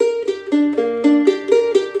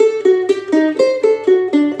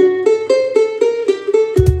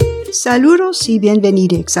Saludos y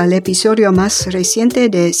bienvenidos al episodio más reciente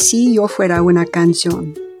de Si yo fuera una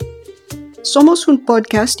canción. Somos un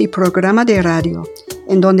podcast y programa de radio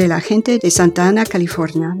en donde la gente de Santa Ana,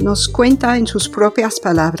 California, nos cuenta en sus propias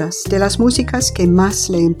palabras de las músicas que más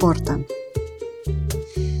le importan.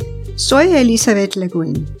 Soy Elizabeth Le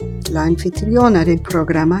Guin, la anfitriona del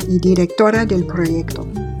programa y directora del proyecto.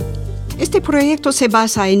 Este proyecto se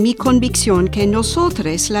basa en mi convicción que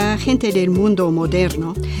nosotros, la gente del mundo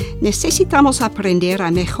moderno, necesitamos aprender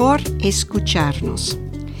a mejor escucharnos.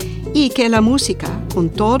 Y que la música,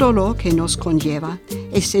 con todo lo que nos conlleva,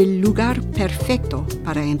 es el lugar perfecto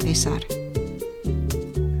para empezar.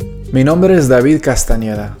 Mi nombre es David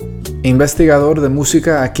Castañeda, investigador de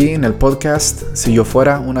música aquí en el podcast Si yo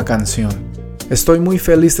fuera una canción. Estoy muy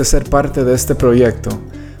feliz de ser parte de este proyecto,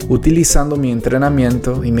 utilizando mi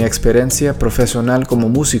entrenamiento y mi experiencia profesional como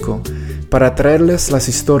músico para traerles las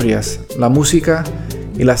historias, la música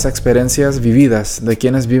y las experiencias vividas de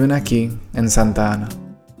quienes viven aquí en Santa Ana.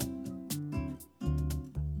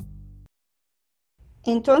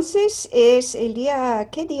 Entonces es el día,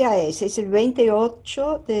 ¿qué día es? Es el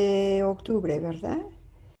 28 de octubre, ¿verdad?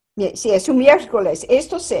 Sí, es un miércoles,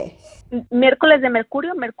 esto sé. Miércoles de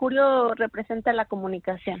Mercurio. Mercurio representa la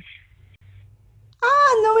comunicación.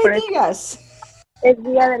 ¡Ah, no me digas! Es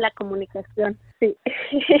día de la comunicación, sí.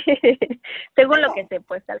 Según lo que sé,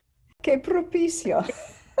 pues. ¡Qué propicio!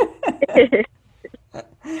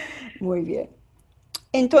 Muy bien.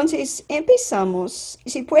 Entonces, empezamos.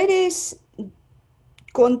 Si puedes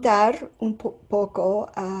contar un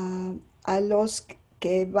poco a los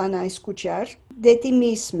que van a escuchar de ti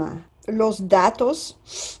misma, los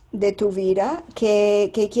datos de tu vida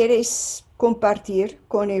que quieres compartir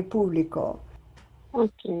con el público.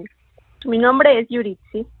 Okay. Mi nombre es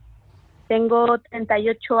Yuritsi, tengo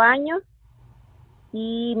 38 años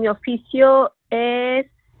y mi oficio es,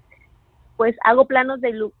 pues hago planos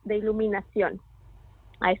de iluminación.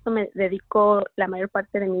 A esto me dedico la mayor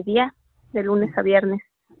parte de mi día, de lunes a viernes.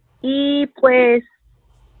 Y pues,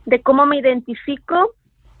 de cómo me identifico,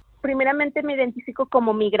 primeramente me identifico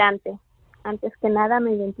como migrante. Antes que nada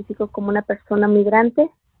me identifico como una persona migrante.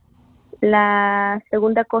 La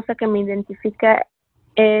segunda cosa que me identifica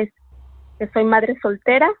es que soy madre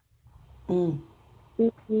soltera.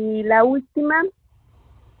 Y la última,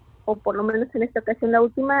 o por lo menos en esta ocasión la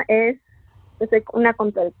última, es que soy una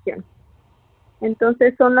contradicción.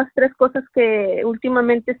 Entonces son las tres cosas que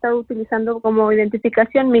últimamente he estado utilizando como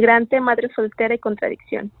identificación: migrante, madre soltera y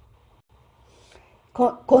contradicción.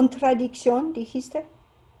 ¿Contradicción, dijiste?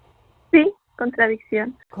 Sí,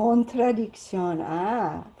 contradicción. Contradicción,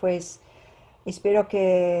 pues espero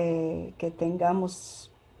que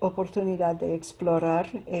tengamos oportunidad de explorar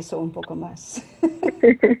eso un poco más.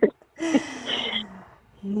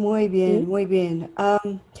 Muy bien, ¿Sí? muy bien.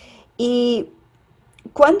 ¿Y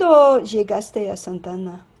cuándo llegaste a Santa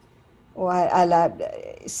Ana?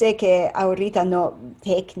 Sé que ahorita no,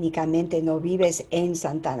 técnicamente no vives en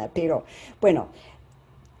Santa Ana, pero bueno,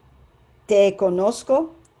 te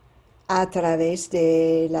conozco a través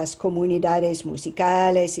de las comunidades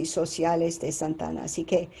musicales y sociales de Santa Ana. Así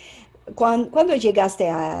que, ¿cuándo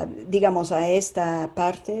llegaste digamos, a esta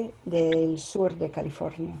parte del sur de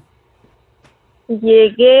California?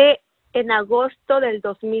 Llegué en agosto del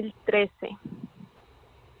 2013.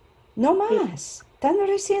 No más, tan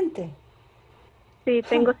reciente. Sí,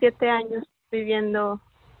 tengo 7 años viviendo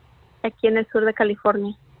aquí en el sur de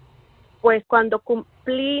California. Pues cuando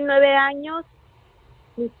cumplí 9 años,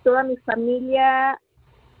 toda mi familia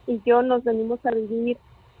y yo nos venimos a vivir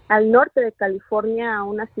al norte de California, a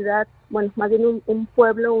una ciudad, bueno, más bien un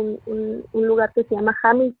pueblo, un lugar que se llama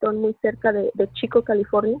Hamilton, muy cerca de Chico,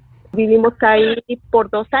 California. Vivimos ahí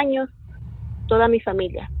por 2 años, toda mi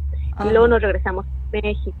familia. Y luego nos regresamos a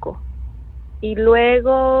México. Y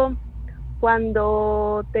luego,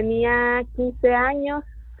 cuando tenía 15 años,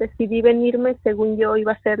 decidí venirme, según yo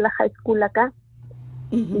iba a hacer la high school acá.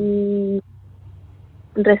 Y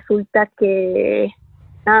resulta que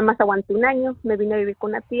nada más aguanté 1 año, me vine a vivir con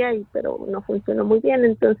una tía, pero no funcionó muy bien,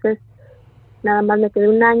 entonces nada más me quedé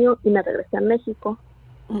 1 año y me regresé a México.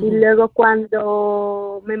 Y luego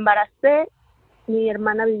cuando me embaracé, mi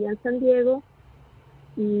hermana vivía en San Diego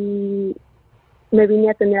y me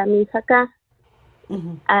vine a tener a mi hija acá,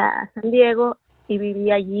 a San Diego, y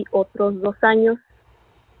viví allí otros 2 años.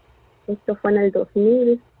 Esto fue en el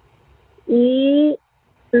 2000. Y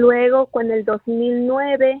luego, con el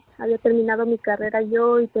 2009, había terminado mi carrera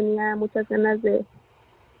yo y tenía muchas ganas de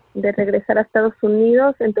regresar a Estados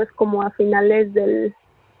Unidos. Entonces, como a finales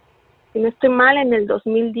si no estoy mal, en el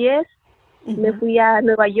 2010, me fui a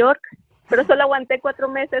Nueva York pero solo aguanté 4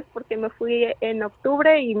 meses porque me fui en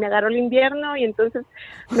octubre y me agarró el invierno y entonces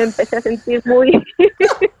me empecé a sentir muy...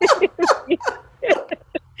 me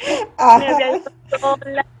había ido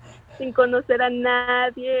sola, sin conocer a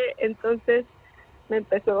nadie, entonces me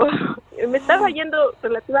estaba yendo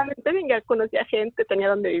relativamente bien, ya conocía gente, tenía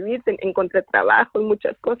donde vivir, encontré trabajo y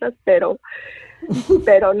muchas cosas, pero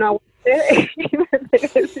no aguanté y me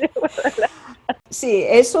regresé a Guadalajara. Sí,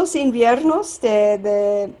 esos inviernos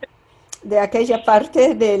de aquella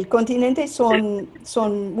parte del continente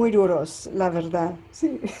son muy duros, la verdad.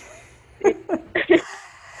 Sí.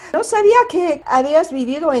 No sabía que habías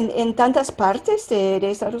vivido en tantas partes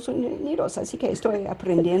de Estados Unidos, así que estoy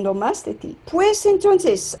aprendiendo más de ti. Pues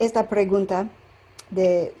entonces, esta pregunta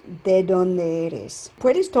de dónde eres.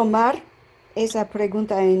 Puedes tomar esa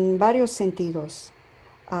pregunta en varios sentidos,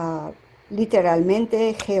 ah,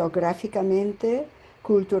 literalmente, geográficamente,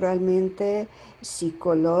 culturalmente,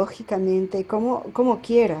 psicológicamente, como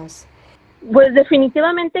quieras. Pues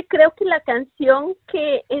definitivamente creo que la canción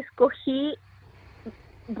que escogí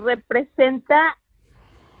representa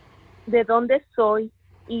de dónde soy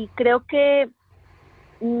y creo que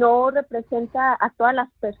no representa a todas las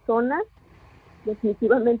personas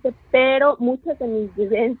definitivamente, pero muchas de mis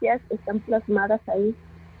vivencias están plasmadas ahí.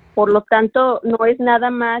 Por lo tanto, no es nada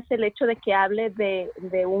más el hecho de que hable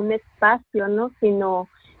de un espacio, ¿no? Sino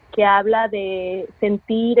que habla de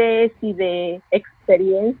sentires y de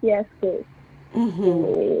experiencias que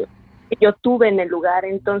yo tuve en el lugar.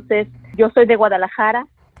 Entonces, yo soy de Guadalajara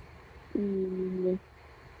y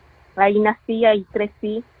ahí nací, ahí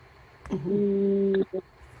crecí y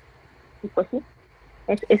pues sí,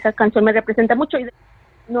 esa canción me representa mucho y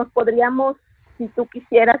nos podríamos, si tú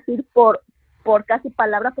quisieras, ir por casi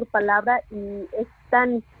palabra por palabra y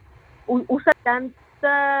usa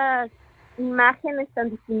tantas imágenes tan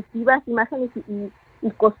distintivas, imágenes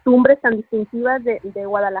y costumbres tan distintivas de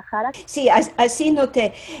Guadalajara. Sí, así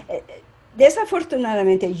noté.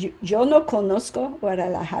 Desafortunadamente, yo no conozco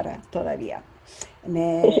Guadalajara todavía.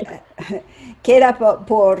 Me queda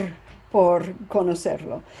por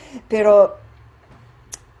conocerlo. Pero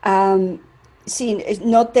sí,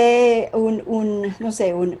 noté no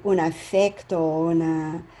sé, un afecto,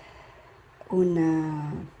 un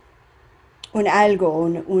algo,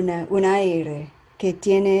 un aire que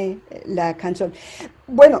tiene la canción.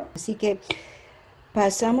 Bueno, así que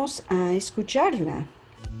pasamos a escucharla.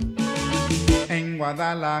 En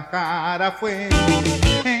Guadalajara fue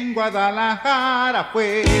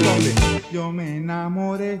donde yo me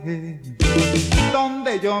enamoré,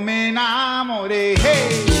 donde yo me enamoré.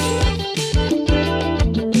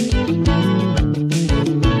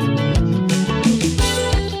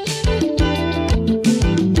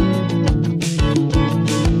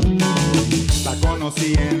 La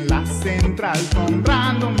conocí en la central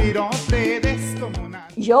comprando un virote descomunal.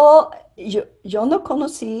 Yo no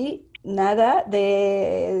conocí nada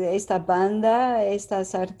de esta banda,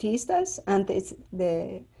 estas artistas, antes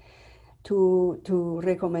de tu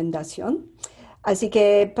recomendación. Así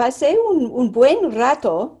que pasé un buen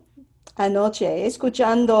rato anoche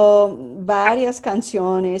escuchando varias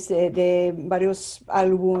canciones de varios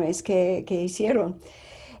álbumes que hicieron.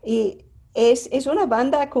 Y es una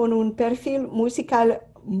banda con un perfil musical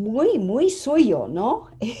muy suyo, ¿no?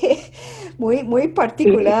 Muy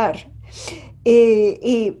particular.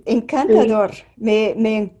 Y encantador.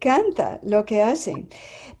 Me encanta lo que hacen.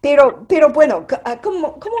 Pero bueno,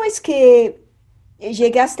 ¿cómo es que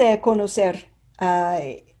llegaste a conocer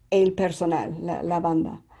el personal, la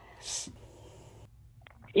banda?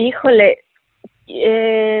 Híjole,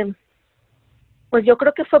 pues yo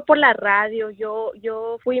creo que fue por la radio.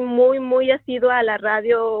 Yo fui muy asidua a la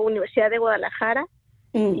radio Universidad de Guadalajara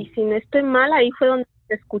y si no estoy mal, ahí fue donde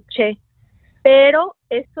escuché. Pero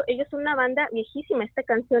ellos son una banda viejísima. Esta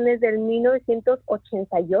canción es del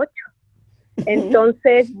 1988.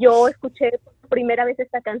 Entonces yo escuché por primera vez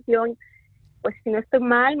esta canción, pues si no estoy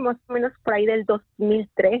mal, más o menos por ahí del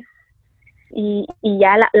 2003. Y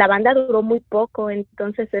ya la banda duró muy poco,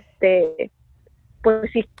 entonces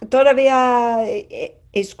pues sí. ¿Todavía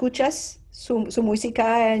escuchas su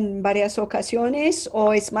música en varias ocasiones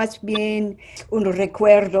o es más bien un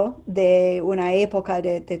recuerdo de una época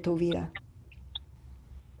de tu vida?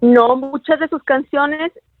 No, muchas de sus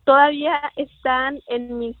canciones todavía están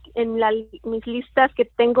en mis listas que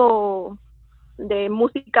tengo de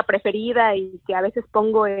música preferida y que a veces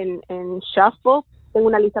pongo en shuffle. Tengo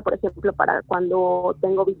una lista, por ejemplo, para cuando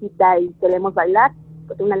tengo visita y queremos bailar,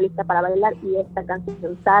 pues tengo una lista para bailar y esta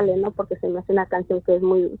canción sale, ¿no? Porque se me hace una canción que es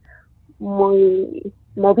muy muy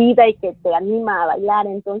movida y que te anima a bailar.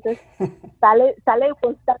 Entonces sale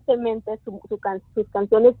constantemente sus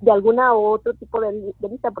canciones de alguna u otro tipo de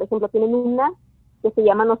lista. Por ejemplo, tienen una que se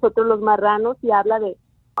llama Nosotros los Marranos y habla de,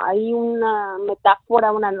 hay una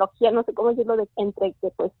metáfora, una analogía, no sé cómo decirlo, entre que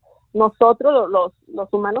pues nosotros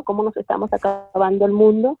los humanos, cómo nos estamos acabando el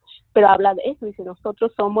mundo, pero habla de eso, dice,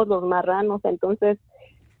 nosotros somos los marranos. Entonces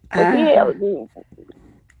pues, sí,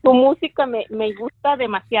 su música me gusta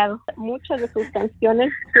demasiado. Muchas de sus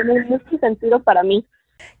canciones tienen mucho sentido para mí.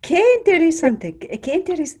 Qué interesante, qué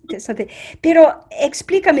interesante. Pero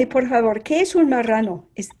explícame, por favor, ¿qué es un marrano?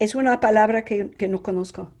 Es una palabra que no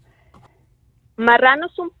conozco. Marrano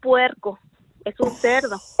es un puerco, es un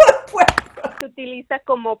cerdo. Se utiliza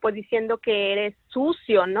como pues diciendo que eres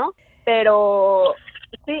sucio, ¿no? Pero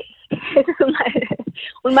sí, ese es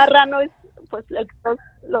un marrano, es pues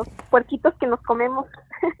los puerquitos que nos comemos.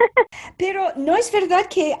 Pero ¿no es verdad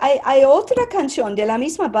que hay otra canción de la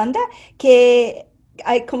misma banda que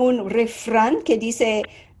hay como un refrán que dice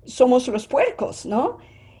somos los puercos, ¿no?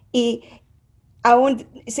 Y aún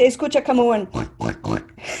se escucha como un...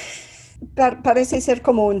 Parece ser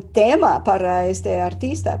como un tema para este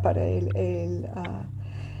artista, para el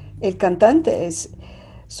cantante.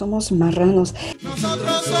 Somos marranos.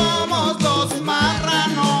 Nosotros somos los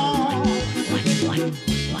marranos,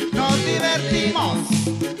 nos divertimos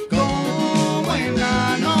como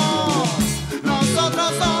enanos.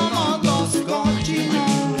 Nosotros somos los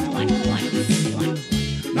cochinos,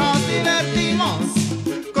 nos divertimos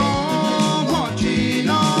como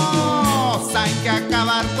chinos. Hay que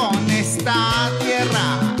acabar con esta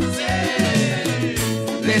tierra,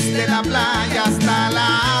 desde la playa hasta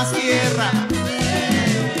la sierra.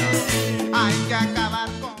 Hay que acabar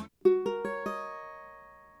con...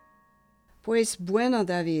 Pues bueno,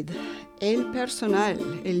 David, el personal,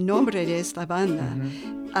 el nombre de esta banda,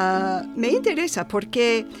 me interesa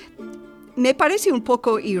porque me parece un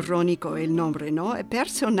poco irónico el nombre, ¿no?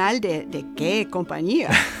 ¿Personal de qué compañía?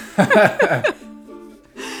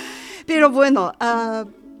 Pero bueno,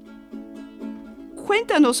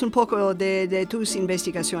 cuéntanos un poco de tus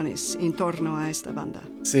investigaciones en torno a esta banda.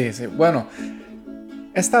 Sí, bueno,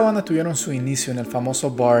 esta banda tuvieron su inicio en el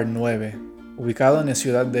famoso Bar 9, ubicado en la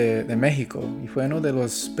Ciudad de México, y fue uno de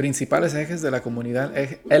los principales ejes de la comunidad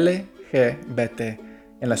LGBT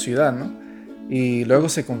en la ciudad, ¿no? Y luego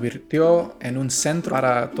se convirtió en un centro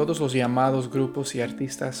para todos los llamados grupos y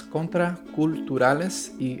artistas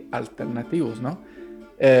contraculturales y alternativos, ¿no?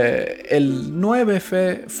 El 9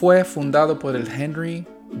 fue fundado por el Henry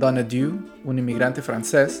Donadieu, un inmigrante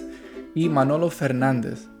francés, y Manolo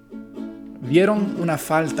Fernández. Vieron una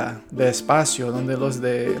falta de espacio donde los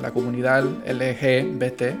de la comunidad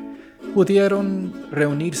LGBT pudieron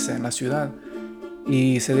reunirse en la ciudad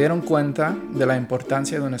y se dieron cuenta de la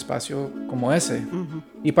importancia de un espacio como ese.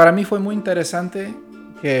 Y para mí fue muy interesante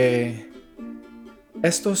que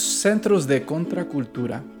estos centros de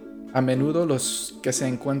contracultura, a menudo los que se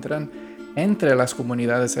encuentran entre las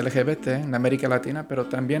comunidades LGBT en América Latina, pero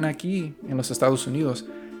también aquí en los Estados Unidos,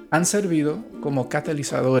 han servido como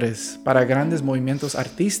catalizadores para grandes movimientos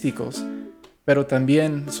artísticos, pero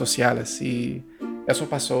también sociales, y eso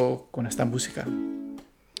pasó con esta música.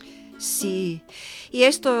 Sí, y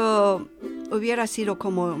esto hubiera sido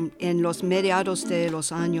como en los mediados de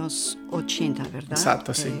los años 80, ¿verdad?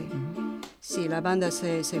 Exacto, sí. Sí, la banda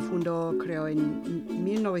se fundó, creo, en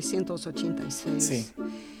 1986. Sí.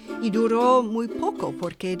 Y duró muy poco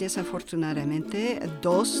porque desafortunadamente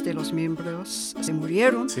 2 de los miembros se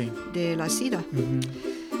murieron de la SIDA.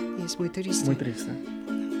 Es muy triste. Muy triste.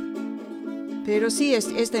 Pero sí,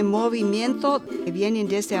 este movimiento vienen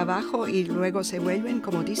desde abajo y luego se vuelven,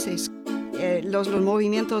 como dices, los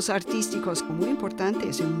movimientos artísticos muy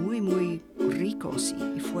importantes y muy, muy ricos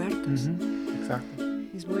y fuertes. Exacto.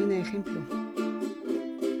 Es buen ejemplo.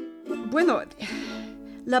 Bueno,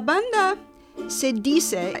 la banda se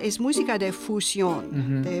dice es música de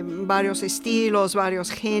fusión, de varios estilos,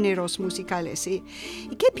 varios géneros musicales. ¿Y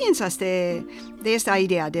qué piensas de esta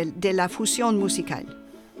idea de la fusión musical?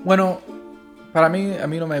 Bueno, a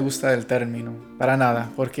mí no me gusta el término, para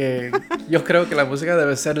nada, porque yo creo que la música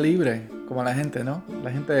debe ser libre, como la gente, ¿no?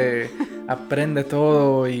 La gente aprende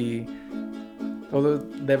todo y todo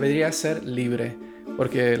debería ser libre,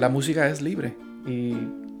 porque la música es libre. Y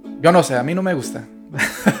yo no sé, a mí no me gusta.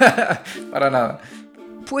 Para nada.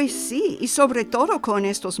 Pues sí, y sobre todo con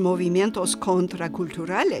estos movimientos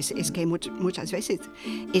contraculturales, es que muchas veces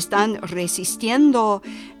están resistiendo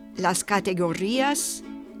las categorías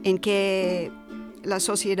en que la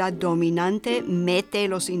sociedad dominante mete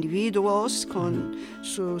los individuos con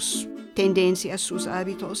sus tendencias, sus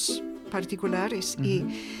hábitos particulares. Y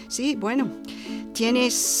sí, bueno,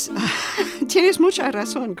 tienes mucha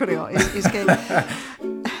razón, creo. Es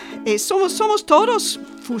que somos todos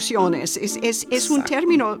fusiones. Es un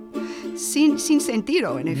término sin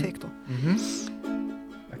sentido, en efecto.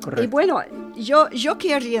 Correcto. Y bueno, yo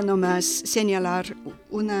quería nomás señalar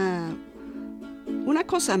una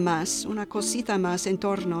cosita más en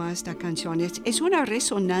torno a esta canción. Es una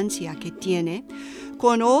resonancia que tiene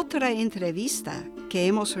con otra entrevista que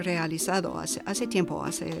hemos realizado hace tiempo,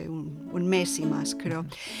 hace un mes y más, creo.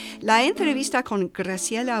 La entrevista con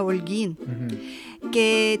Graciela Holguín,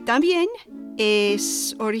 que también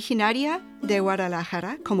es originaria de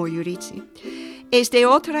Guadalajara, como Yuritsi. Es de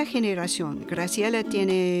otra generación. Graciela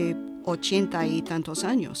tiene 80 y tantos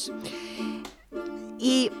años.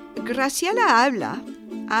 Y Graciela habla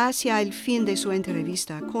hacia el fin de su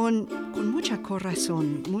entrevista con mucha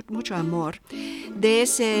corazón, mucho amor, de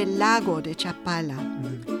ese lago de Chapala.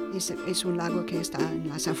 Es un lago que está en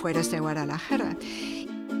las afueras de Guadalajara.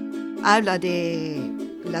 Habla de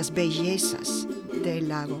las bellezas del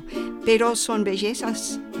lago, pero son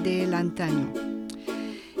bellezas del antaño.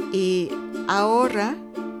 Y ahora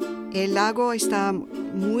el lago está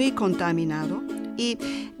muy contaminado. Y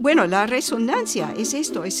bueno, la resonancia es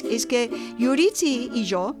esto, es que Yuritsi y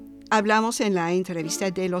yo hablamos en la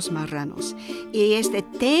entrevista de los marranos. Y este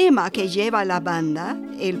tema que lleva la banda,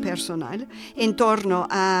 el personal, en torno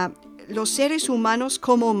a los seres humanos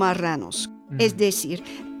como marranos. Es decir,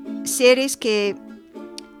 seres que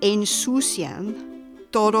ensucian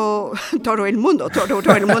todo el mundo,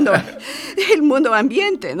 el mundo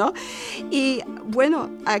ambiente, ¿no? Y bueno,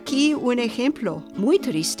 aquí un ejemplo muy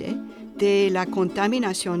triste de la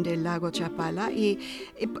contaminación del lago Chapala y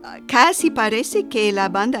casi parece que la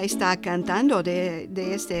banda está cantando de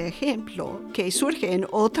este ejemplo que surge en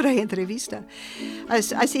otra entrevista.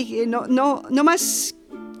 Así que no más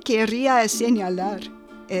querría señalar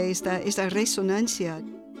esta resonancia.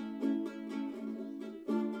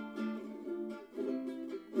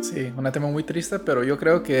 Sí, un tema muy triste, pero yo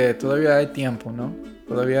creo que todavía hay tiempo, ¿no?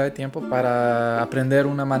 Todavía hay tiempo para aprender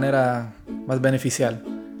una manera más beneficial,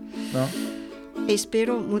 ¿no?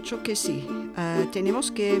 Espero mucho que sí.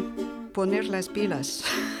 Tenemos que poner las pilas.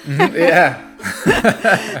 Yeah.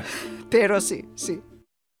 Pero sí.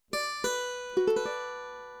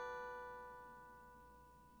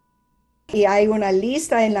 Y hay una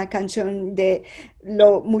lista en la canción de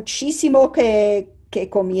lo muchísimo que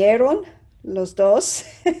comieron los dos,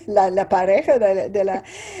 la pareja de la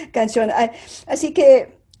canción. Así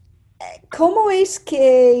que, ¿cómo es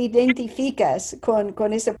que identificas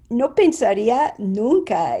con eso? No pensaría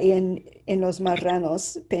nunca en los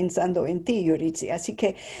marranos pensando en ti, Yuritsi. Así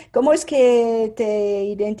que, ¿cómo es que te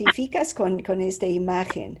identificas con esta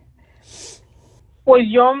imagen? Pues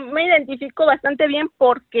yo me identifico bastante bien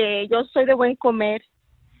porque yo soy de buen comer,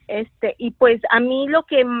 y pues a mí lo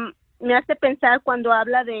que me hace pensar cuando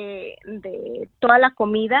habla de toda la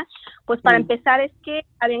comida, pues para empezar es que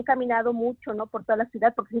habían caminado mucho, ¿no? Por toda la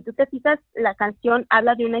ciudad, porque si tú te fijas, la canción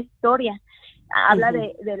habla de una historia, habla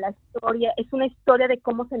de la historia, es una historia de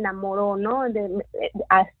cómo se enamoró, ¿no?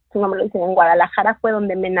 Su nombre lo dice, en Guadalajara fue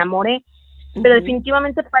donde me enamoré, pero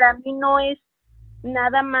definitivamente para mí no es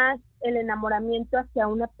nada más el enamoramiento hacia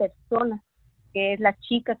una persona, que es la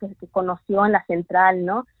chica que conoció en la central,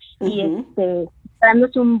 ¿no? Y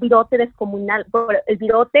dándose un virote descomunal. Bueno, el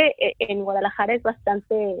virote en Guadalajara es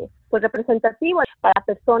bastante pues representativo para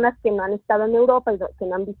personas que no han estado en Europa y que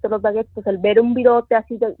no han visto los baguettes, pues el ver un virote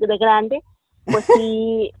así de grande, pues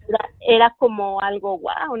sí, era como algo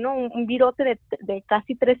wow, ¿no? Un virote de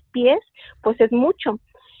casi 3 pies, pues es mucho.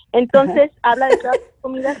 Entonces, habla de todas las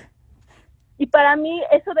comidas. Y para mí,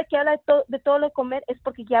 eso de que habla de todo lo de comer es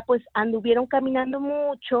porque ya pues anduvieron caminando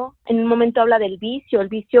mucho. En un momento habla del vicio. El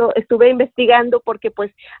vicio, estuve investigando porque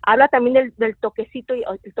pues habla también del toquecito. Y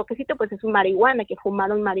el toquecito pues es un marihuana, que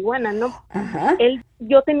fumaron marihuana, ¿no?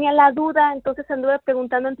 Yo tenía la duda, entonces anduve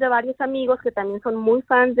preguntando entre varios amigos que también son muy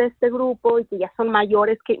fans de este grupo y que ya son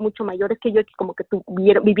mucho mayores que yo, que como que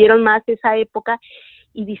vivieron más esa época.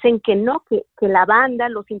 Y dicen que no, que la banda,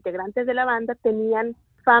 los integrantes de la banda tenían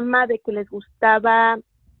fama de que les gustaba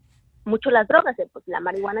mucho las drogas, pues la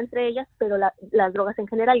marihuana entre ellas, pero las drogas en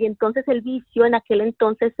general. Y entonces el vicio en aquel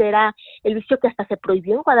entonces era el vicio que hasta se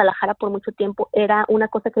prohibió en Guadalajara por mucho tiempo, era una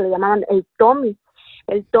cosa que le llamaban el Tommy.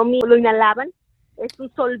 El Tommy lo inhalaban, es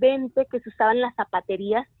un solvente que se usaba en las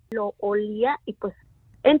zapaterías, lo olía y pues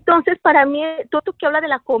entonces para mí todo lo que habla de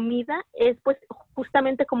la comida es pues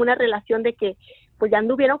justamente como una relación de que pues ya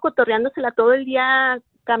anduvieron cotorreándosela todo el día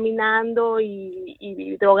caminando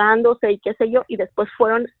y drogándose y qué sé yo, y después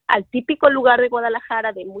fueron al típico lugar de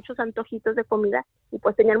Guadalajara de muchos antojitos de comida y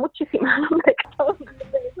pues tenían muchísima hambre.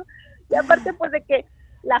 Y aparte pues de que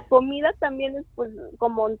la comida también es pues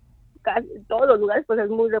como casi todos los lugares pues es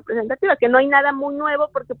muy representativa, que no hay nada muy nuevo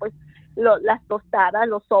porque pues las tostadas,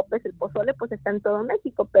 los sopes, el pozole pues está en todo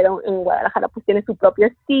México, pero en Guadalajara pues tiene su propio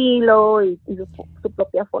estilo y su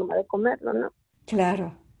propia forma de comerlo, ¿no?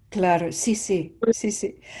 Claro, claro, sí, sí, sí,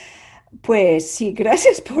 sí. Pues sí,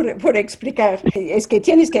 gracias por explicar. Es que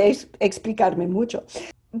tienes que explicarme mucho.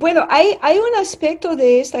 Bueno, hay un aspecto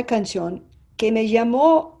de esta canción que me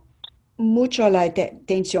llamó mucho la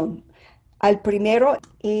atención. Al primero,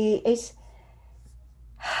 y es,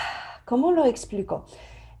 ¿cómo lo explico?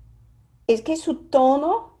 Es que su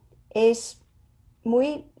tono es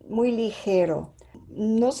muy ligero.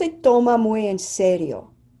 No se toma muy en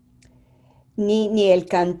serio. Ni el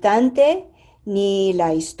cantante, ni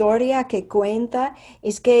la historia que cuenta.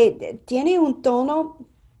 Es que tiene un tono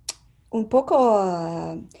un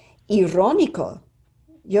poco irónico,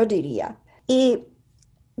 yo diría. Y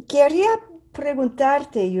quería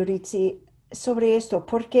preguntarte, Yuritsi, sobre esto,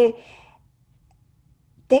 porque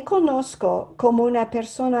te conozco como una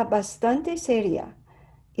persona bastante seria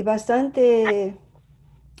y bastante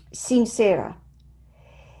sincera.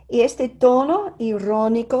 Y este tono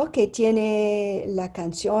irónico que tiene la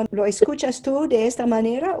canción, ¿lo escuchas tú de esta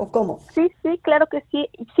manera o cómo? Sí, sí, claro que sí.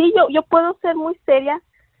 Sí, yo puedo ser muy seria,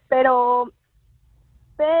 pero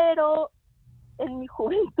en mi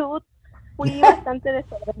juventud fui bastante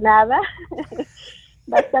desordenada,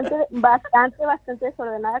 bastante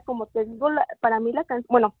desordenada, como te digo, para mí la canción,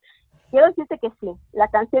 bueno, quiero decirte que sí, la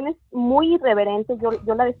canción es muy irreverente,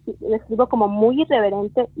 yo la describo como muy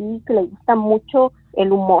irreverente y que le gusta mucho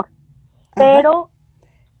el humor, Ajá. pero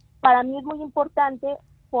para mí es muy importante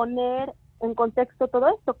poner en contexto todo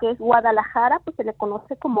esto, que es Guadalajara, pues se le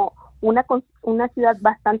conoce como una ciudad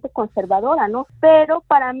bastante conservadora, ¿no? Pero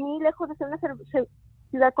para mí, lejos de ser una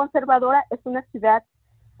ciudad conservadora, es una ciudad,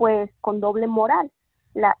 pues, con doble moral.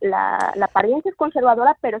 La apariencia es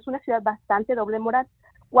conservadora, pero es una ciudad bastante doble moral.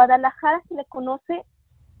 Guadalajara se le conoce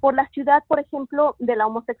por la ciudad, por ejemplo, de la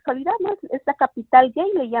homosexualidad, ¿no? Es la capital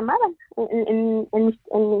gay, le llamaban. En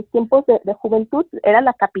mis tiempos de juventud era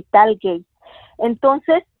la capital gay.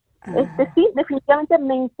 Entonces, Ajá. sí, definitivamente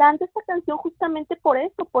me encanta esta canción justamente por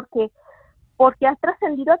eso, porque ha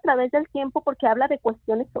trascendido a través del tiempo, porque habla de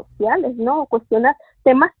cuestiones sociales, ¿no? Cuestiona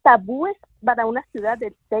temas tabúes para una ciudad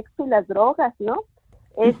del sexo y las drogas, ¿no?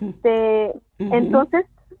 Ujú, ujú. Entonces,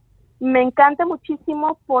 me encanta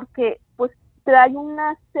muchísimo porque pues trae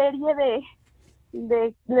una serie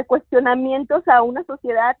de cuestionamientos a una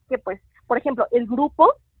sociedad que pues, por ejemplo, el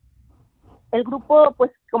grupo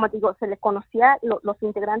pues como te digo, se le conocía los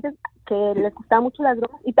integrantes que les gustaban mucho las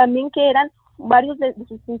drogas y también que eran varios de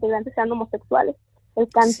sus integrantes eran homosexuales. El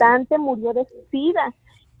Sí. cantante murió de SIDA,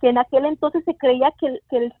 que en aquel entonces se creía que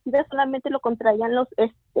el SIDA solamente lo contraían los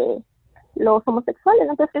homosexuales,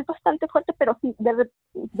 entonces es bastante fuerte, pero sí,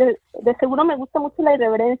 de seguro me gusta mucho la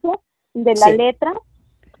irreverencia de la Sí. letra,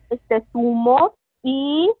 su humor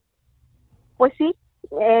y pues sí,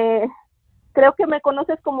 eh, creo que me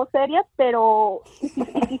conoces como seria, pero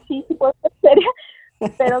sí puedo ser seria,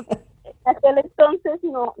 pero en aquel entonces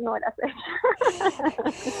no era seria.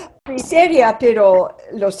 Sí, Seria, pero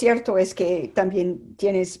lo cierto es que también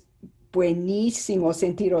tienes buenísimo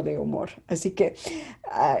sentido de humor. Así que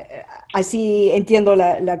ah, así entiendo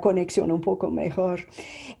la conexión un poco mejor.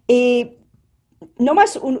 Y no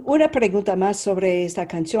más una pregunta más sobre esta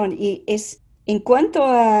canción y es en cuanto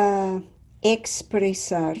a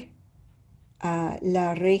expresar a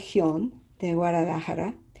la región de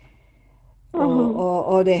Guadalajara uh-huh.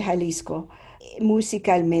 o de Jalisco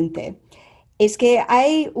musicalmente. Es que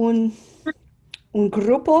hay un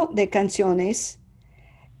grupo de canciones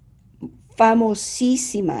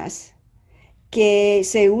famosísimas que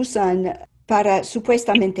se usan para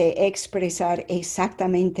supuestamente expresar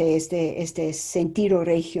exactamente este sentido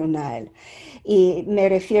regional. Y me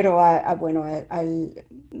refiero bueno, al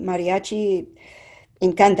mariachi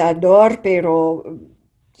encantador, pero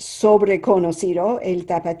sobreconocido, el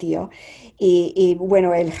tapatío.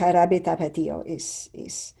 Bueno, el jarabe tapatío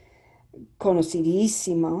es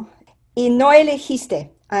conocidísimo. Y no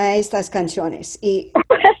elegiste a estas canciones. Y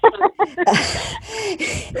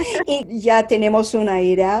ya tenemos una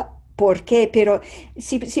idea por qué, pero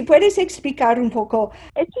si puedes explicar un poco.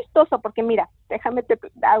 Es chistoso porque mira, déjame te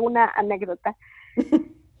hago una anécdota.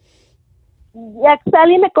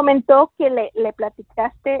 Yaxali me comentó que le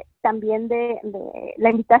platicaste también la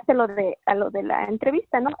invitaste a lo de la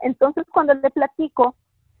entrevista, ¿no? Entonces cuando le platico,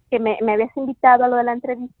 que me habías invitado a lo de la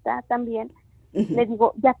entrevista también, le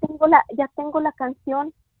digo, ya tengo la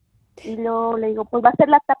canción. Y luego le digo, pues va a ser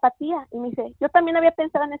La Tapatía. Y me dice, yo también había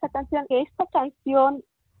pensado en esa canción, que esta canción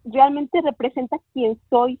realmente representa quién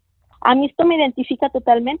soy. A mí esto me identifica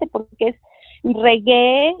totalmente porque es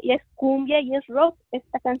reggae, y es cumbia, y es rock.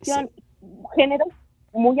 Esta canción, géneros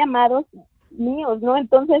muy amados míos, ¿no?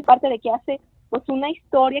 Entonces, parte de que hace pues una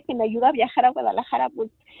historia que me ayuda a viajar a Guadalajara, pues,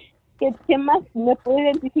 ¿qué más me puede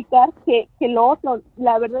identificar que lo otro?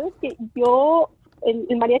 La verdad es que yo...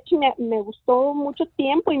 El mariachi me gustó mucho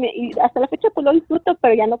tiempo y hasta la fecha pues lo disfruto,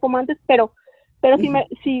 pero ya no como antes, pero si me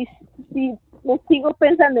sigo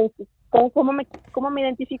pensando en cómo me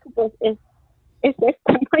identifico, pues es esto,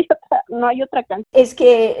 no hay otra canción. Es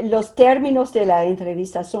que los términos de la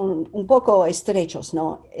entrevista son un poco estrechos,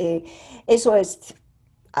 ¿no? Eso es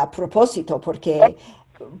a propósito, porque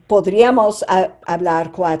podríamos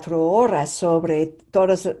hablar 4 horas sobre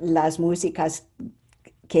todas las músicas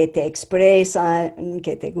que te expresan,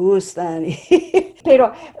 que te gustan.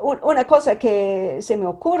 Pero una cosa que se me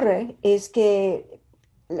ocurre es que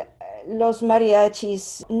los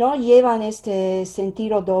mariachis no llevan este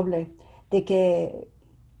sentido doble de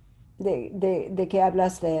que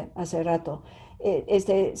hablaste hace rato.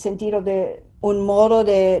 Este sentido de un modo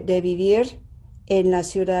de vivir en la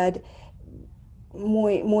ciudad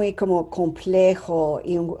muy, muy como complejo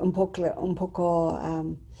y un poco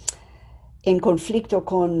en conflicto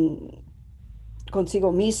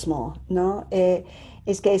consigo mismo, ¿no?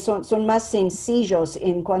 Es que son más sencillos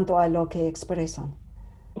en cuanto a lo que expresan.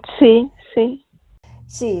 Sí.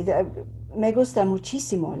 Sí, me gusta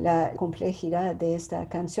muchísimo la complejidad de esta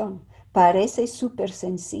canción. Parece súper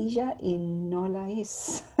sencilla y no la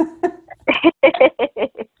es.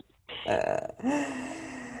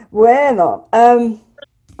 Bueno,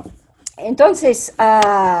 entonces...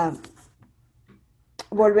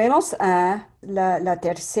 volvemos a la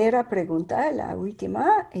tercera pregunta, la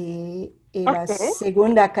última, y la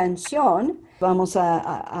segunda canción. Vamos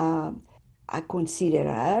a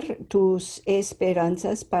considerar tus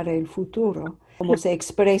esperanzas para el futuro, como se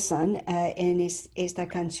expresan en esta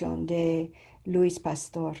canción de Luis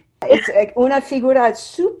Pastor. Es una figura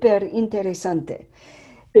súper interesante.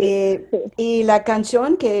 Y la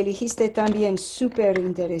canción que elegiste también súper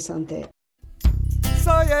interesante.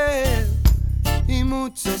 Soy él y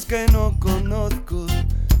muchos que no conozco,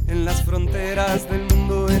 en las fronteras del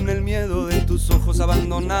mundo, en el miedo de tus ojos,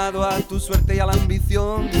 abandonado a tu suerte y a la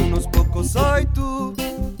ambición de unos pocos. Soy tú,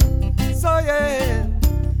 soy él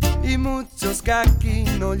y muchos que aquí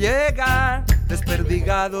no llegan,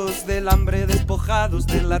 desperdigados del hambre, despojados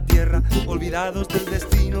de la tierra, olvidados del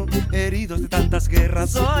destino, heridos de tantas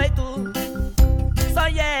guerras. Soy tú,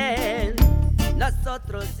 soy él,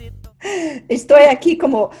 nosotros y tú. Estoy aquí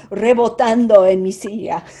como rebotando en mi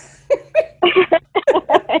silla.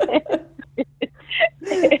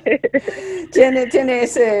 tiene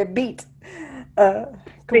ese beat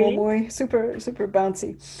como sí, muy super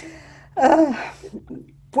bouncy.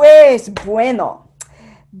 Pues bueno,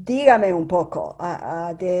 dígame un poco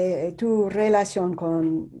de tu relación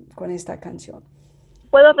con esta canción.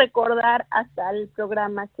 Puedo recordar hasta el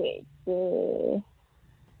programa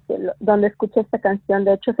donde escuché esta canción.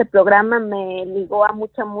 De hecho, ese programa me ligó a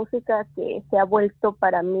mucha música que se ha vuelto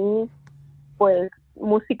para mí, pues,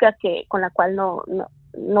 música con la cual no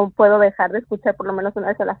puedo dejar de escuchar por lo menos una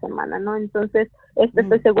vez a la semana, ¿no? Entonces,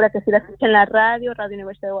 estoy segura que si la escuché en la Radio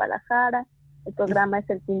Universidad de Guadalajara, el programa es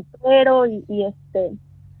El Tintero, y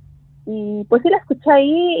pues sí la escuché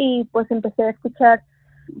ahí, y pues empecé a escuchar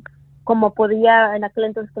como podía en aquel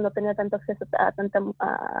entonces, que no tenía tanto acceso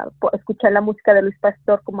a escuchar la música de Luis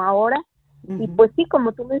Pastor como ahora. Y pues sí,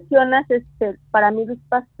 como tú mencionas, para mí Luis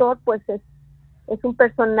Pastor pues es un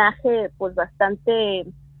personaje pues bastante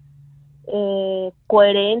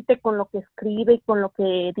coherente con lo que escribe y con lo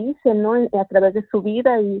que dice, ¿no? A través de su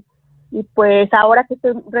vida, y pues ahora que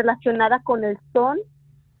estoy relacionada con el son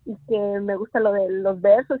y que me gusta lo de los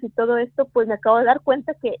versos y todo esto, pues me acabo de dar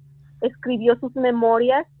cuenta que escribió sus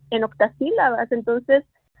memorias en octasílabas. Entonces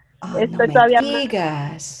estoy no todavía me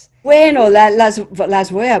digas. Bueno,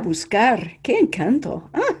 las voy a buscar. ¡Qué encanto!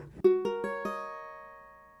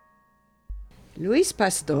 Luis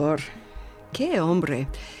Pastor, qué hombre.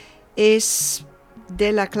 Es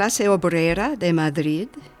de la clase obrera de Madrid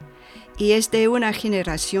y es de una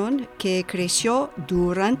generación que creció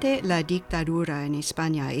durante la dictadura en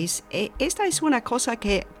España. Esta es una cosa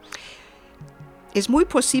que es muy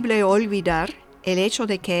posible olvidar, el hecho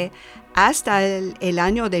de que hasta el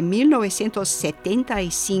año de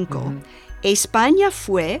 1975, España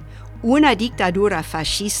fue una dictadura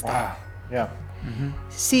fascista. Yeah.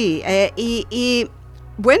 Sí, y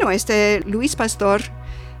Bueno, Luis Pastor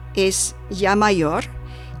es ya mayor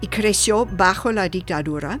y creció bajo la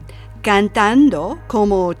dictadura, cantando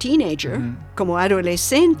como teenager, como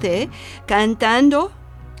adolescente, cantando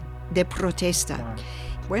de protesta.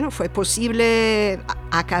 Bueno, fue posible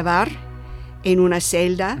acabar en una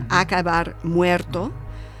celda, acabar muerto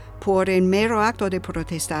por el mero acto de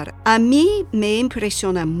protestar. A mí me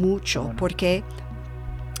impresiona mucho porque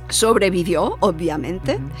sobrevivió,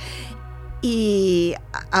 obviamente, y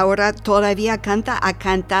ahora todavía canta, ha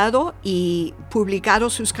cantado y publicado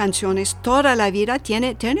sus canciones toda la vida.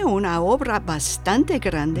 Tiene una obra bastante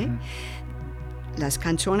grande. Las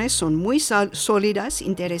canciones son muy sólidas,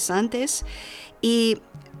 interesantes, y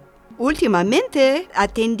últimamente ha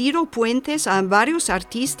tendido puentes a varios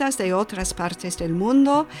artistas de otras partes del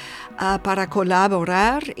mundo para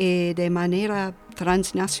colaborar de manera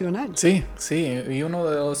transnacional. Sí, y uno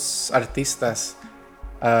de los artistas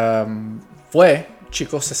fue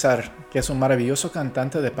Chico César, que es un maravilloso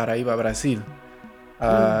cantante de Paraíba, Brasil.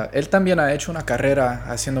 Él también ha hecho una carrera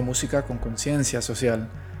haciendo música con conciencia social,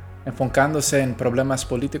 enfocándose en problemas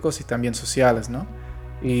políticos y también sociales, ¿no?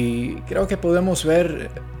 Y creo que podemos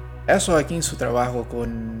ver eso aquí en su trabajo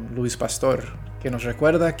con Luis Pastor, que nos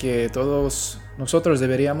recuerda que todos nosotros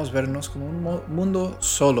deberíamos vernos como un mundo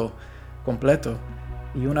solo, completo,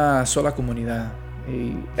 y una sola comunidad.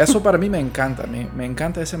 Y eso para mí me encanta, me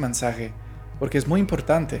encanta ese mensaje, porque es muy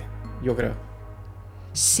importante, yo creo.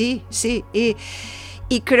 Sí, y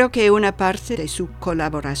creo que una parte de su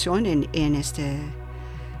colaboración en esta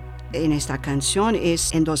canción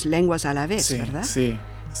es en 2 lenguas a la vez, ¿verdad? Sí.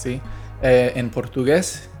 En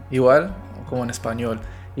portugués igual como en español.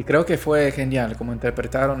 Y creo que fue genial como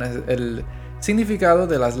interpretaron el significado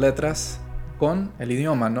de las letras con el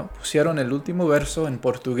idioma, ¿no? Pusieron el último verso en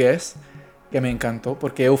portugués, que me encantó,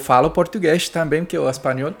 porque yo falo portugués también que o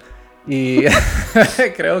español. Y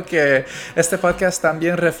creo que este podcast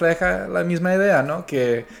también refleja la misma idea, ¿no?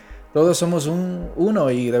 Que todos somos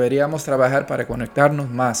uno y deberíamos trabajar para conectarnos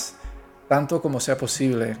más, tanto como sea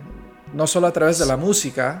posible. No solo a través de la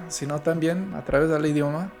música, sino también a través del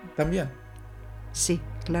idioma también. Sí,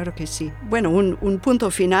 claro que sí. Bueno, un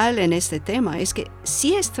punto final en este tema es que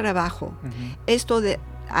sí es trabajo. Esto de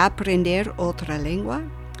aprender otra lengua,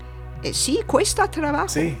 sí cuesta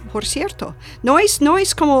trabajo, por cierto. No es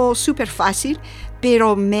como súper fácil,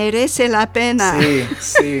 pero merece la pena.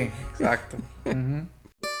 Sí, exacto.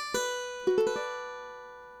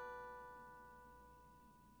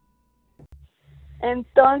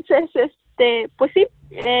 Entonces, pues sí,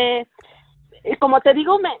 como te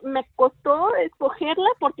digo, me costó escogerla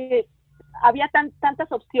porque había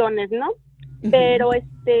tantas opciones, ¿no? Pero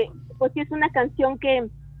pues sí es una canción que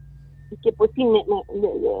pues sí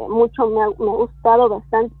mucho me ha gustado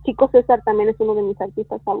bastante. Chico César también es uno de mis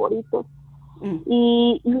artistas favoritos.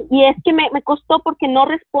 Y es que me costó porque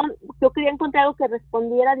yo quería encontrar algo que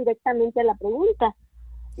respondiera directamente a la pregunta.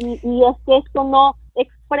 Y es que esto no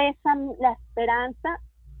expresa la esperanza,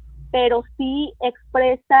 pero sí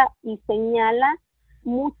expresa y señala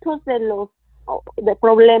muchos de los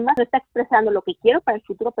problemas. No está expresando lo que quiero para el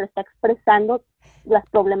futuro, pero está expresando las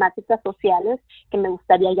problemáticas sociales que me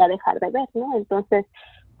gustaría ya dejar de ver, ¿no? Entonces,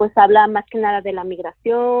 pues habla más que nada de la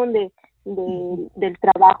migración, del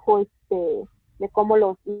trabajo, de cómo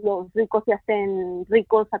los ricos se hacen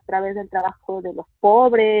ricos a través del trabajo de los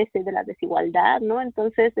pobres, de la desigualdad, ¿no?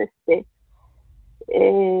 Entonces,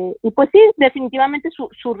 y pues sí, definitivamente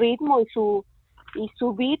su ritmo y su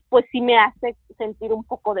beat, pues sí me hace sentir un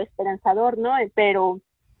poco de esperanzador, ¿no? Pero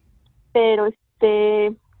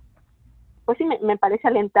pues sí me parece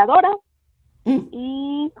alentadora.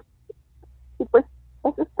 Y pues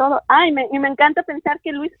eso es todo. Y me encanta pensar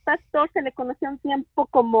que Luis Pastor se le conoció un tiempo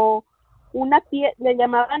como le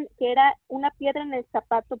llamaban que era una piedra en el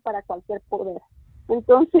zapato para cualquier poder.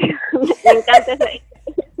 Entonces,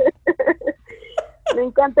 me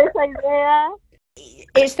encanta esa idea.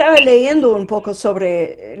 Estaba leyendo un poco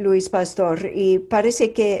sobre Luis Pastor y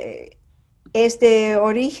parece que es de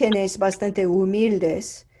orígenes bastante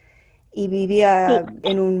humildes y vivía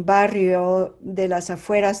en un barrio de las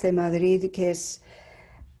afueras de Madrid que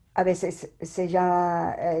a veces se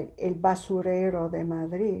llama el basurero de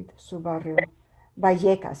Madrid, su barrio,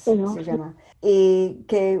 Vallecas se llama, y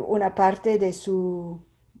que una parte de su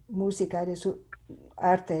música, de su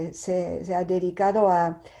arte, se ha dedicado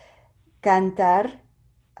a cantar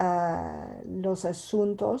los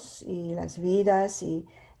asuntos y las vidas y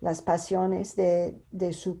las pasiones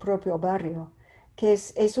de su propio barrio, que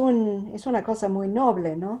es una cosa muy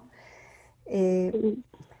noble, ¿no?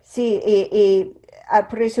 Sí, y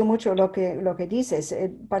aprecio mucho lo que dices.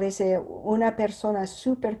 Parece una persona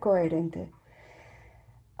súper coherente.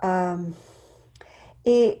 Am,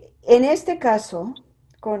 y en este caso,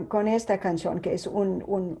 con esta canción, que es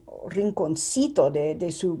un rinconcito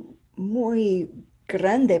de su muy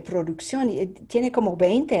grande producción, y tiene como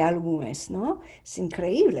 20 álbumes, ¿no? Es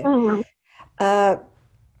increíble. Ujú. Ah,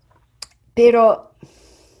 pero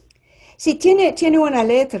sí, tiene una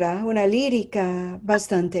letra, una lírica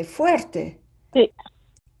bastante fuerte Sí.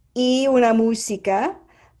 y una música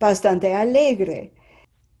bastante alegre.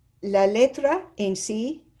 La letra en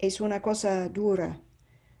sí es una cosa dura.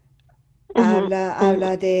 Ujú, ujú.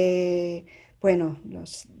 Habla de, bueno,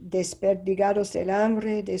 los desperdigados del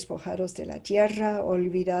hambre, despojados de la tierra,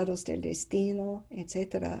 olvidados del destino,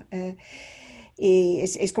 etcétera. Y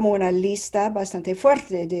es como una lista bastante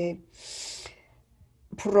fuerte de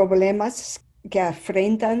problemas que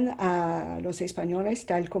afrentan a los españoles,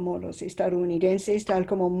 tal como los estadounidenses, tal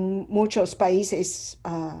como muchos países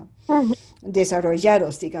Ujú.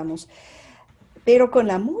 desarrollados, digamos. Pero con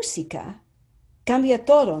la música cambia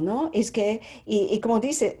todo, ¿no? Es que, y como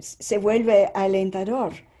dice, se vuelve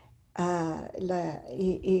alentador.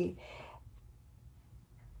 Y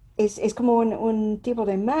es como un tipo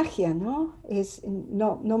de magia, ¿no?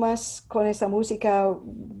 No más con esa música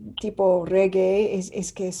tipo reggae,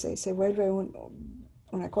 es que se vuelve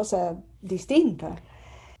una cosa distinta.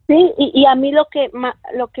 Sí, y a mí lo que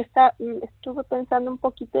estuve pensando un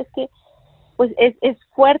poquito es que pues es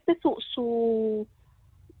fuerte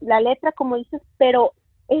la letra, como dices, pero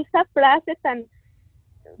esa frase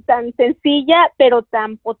tan sencilla, pero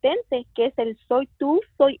tan potente, que es el soy tú,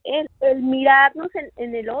 soy él, el mirarnos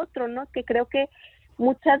en el otro, ¿no? Que creo que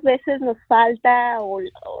muchas veces nos falta o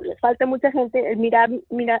les falta a mucha gente el mirar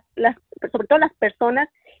sobre todo las personas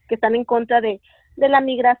que están en contra de la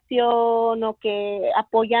migración o que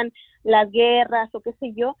apoyan las guerras o qué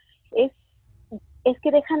sé yo, es es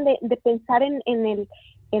que dejan de pensar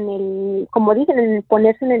como dicen, en el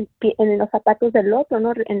ponerse en los zapatos del otro,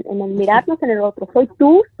 ¿no? En el mirarnos en el otro. Soy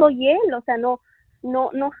tú, soy él, o sea, no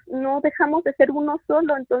dejamos de ser uno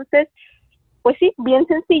solo. Entonces, pues sí, bien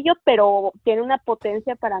sencillo, pero tiene una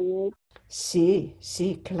potencia para mí. Sí,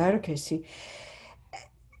 sí, claro que sí.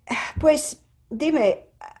 Pues dime,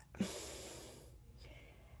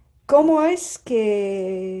 ¿cómo es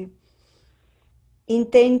que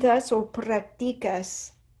intentas o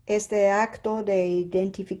practicas este acto de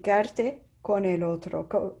identificarte con el otro?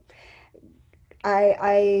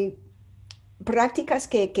 Hay prácticas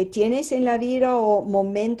que tienes en la vida o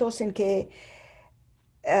momentos en que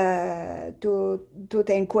tú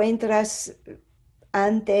te encuentras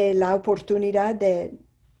ante la oportunidad de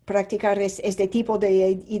practicar este tipo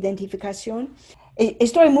de identificación?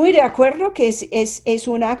 Estoy muy de acuerdo que es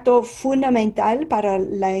un acto fundamental para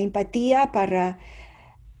la empatía, para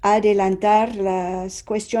adelantar las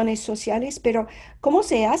cuestiones sociales, pero ¿cómo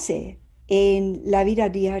se hace en la vida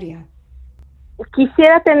diaria?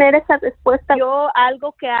 Quisiera tener esa respuesta. Yo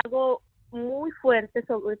algo que hago muy fuerte,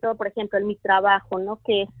 sobre todo, por ejemplo, en mi trabajo, ¿no?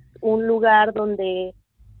 Que es un lugar donde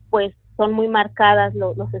pues son muy marcadas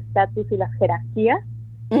los estatus y las jerarquías.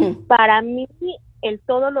 Mm, Para mí, el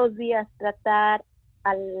todos los días tratar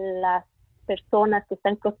a las personas que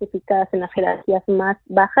están clasificadas en las jerarquías más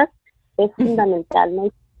bajas es ujú. fundamental, ¿no?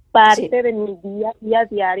 Es Sí. parte de mi día a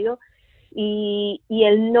diario y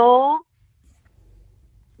el no,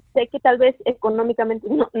 sé que tal vez económicamente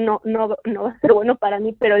no va a ser bueno para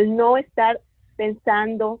mí, pero el no estar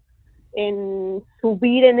pensando en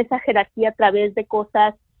subir en esa jerarquía a través de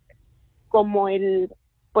cosas como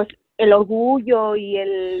pues el orgullo y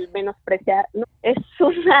el menospreciar, ¿no? Eso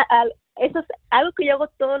es algo que yo hago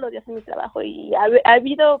todos los días en mi trabajo y ha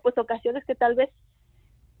habido pues ocasiones que tal vez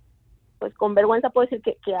pues con vergüenza puedo decir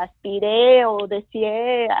que aspiré o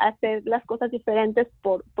deseé hacer las cosas diferentes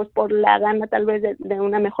por la gana tal vez de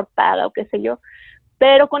una mejor paga o qué sé yo,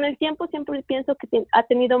 pero con el tiempo siempre pienso que ha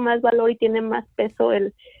tenido más valor y tiene más peso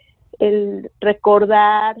el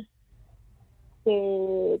recordar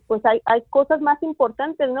que pues hay cosas más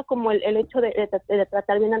importantes, ¿no? Como el hecho de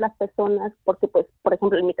tratar bien a las personas, porque pues, por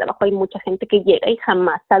ejemplo, en mi trabajo hay mucha gente que llega y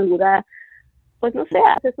jamás saluda, pues no sé,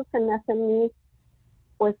 eso se me hace a mí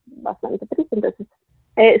pues bastante triste. Entonces,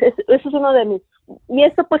 eso es uno de mis, y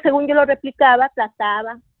eso pues según yo lo replicaba,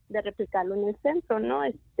 trataba de replicarlo en el centro, ¿no?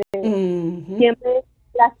 Ujú. Siempre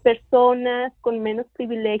las personas con menos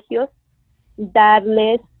privilegios,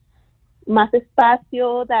 darles más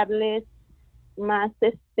espacio, darles más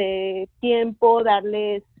tiempo,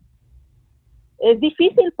 darles, es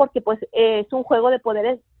difícil porque pues es un juego de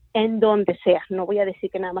poderes en donde sea, no voy a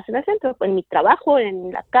decir que nada más en el centro, pues en mi trabajo,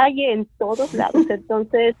 en la calle, en todos lados.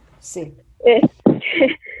 Entonces Sí. eh,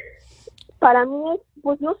 para mí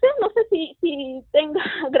pues no sé si tenga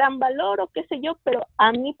gran valor o qué sé yo, pero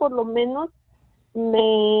a mí por lo menos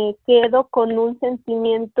me quedo con un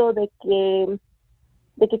sentimiento de que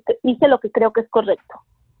hice lo que creo que es correcto.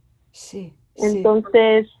 Sí, sí.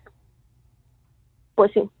 Entonces,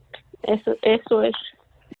 pues sí, eso es.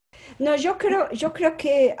 No, yo creo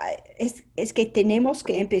que es que tenemos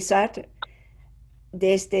que empezar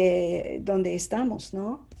desde donde estamos,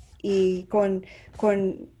 ¿no? Y con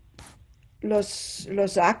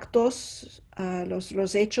los actos,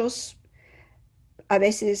 los hechos a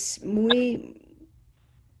veces muy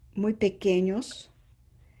pequeños,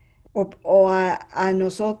 o a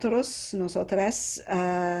nosotros, nosotras,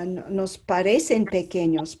 nos parecen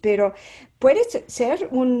pequeños, pero puede ser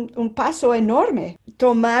un paso enorme,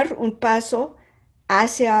 tomar un paso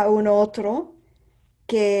hacia un otro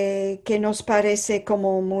que nos parece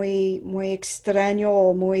como muy extraño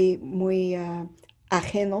o muy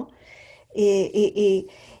ajeno. Y,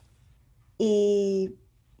 y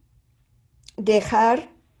dejar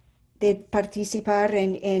de participar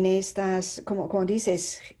en estas, como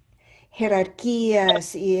dices,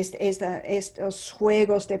 jerarquías y estos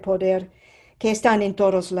juegos de poder que están en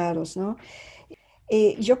todos lados, ¿no?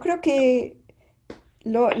 Yo creo que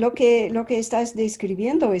lo que estás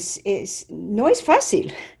describiendo no es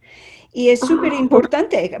fácil y es súper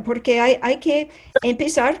importante porque hay que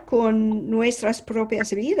empezar con nuestras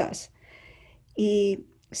propias vidas y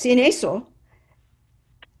sin eso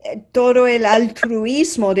todo el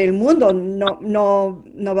altruismo del mundo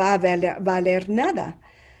no va a valer nada,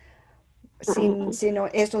 sino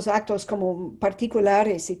estos actos como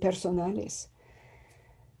particulares y personales.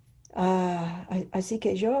 Así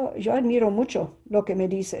que yo admiro mucho lo que me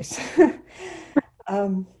dices.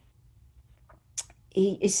 Am,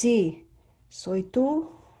 y sí, soy tú,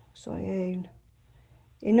 soy él.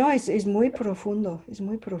 Y no, es muy profundo, es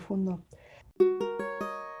muy profundo.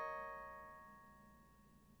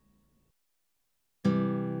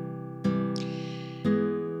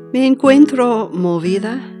 Me encuentro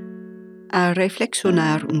movida a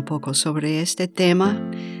reflexionar un poco sobre este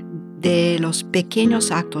tema de los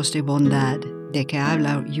pequeños actos de bondad de que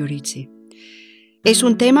habla Eurydice. Es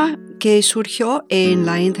un tema que surgió en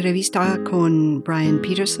la entrevista con Brian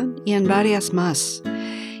Peterson y en varias más.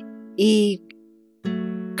 Y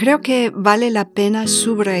creo que vale la pena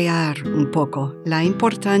subrayar un poco la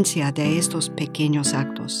importancia de estos pequeños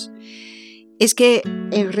actos. Es que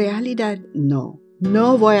en realidad no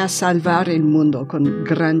voy a salvar el mundo con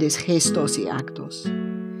grandes gestos y actos,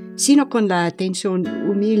 sino con la atención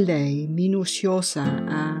humilde y minuciosa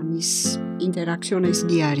a mis interacciones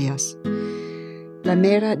diarias. La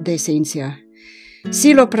mera decencia,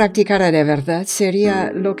 si lo practicara de verdad,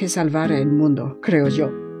 sería lo que salvara el mundo, creo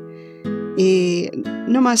yo. Y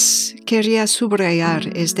nomás quería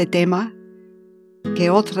subrayar este tema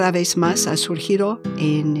que otra vez más ha surgido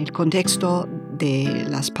en el contexto de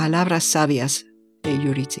las palabras sabias de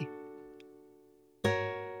Eurydice.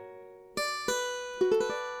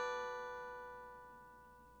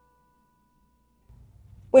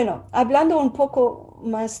 Bueno, hablando un poco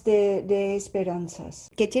más de esperanzas,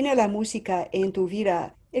 ¿qué tiene la música en tu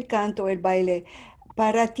vida, el canto, el baile?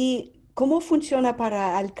 Para ti, ¿cómo funciona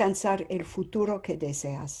para alcanzar el futuro que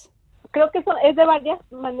deseas? Creo que eso es de varias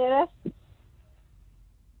maneras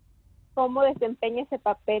cómo desempeña ese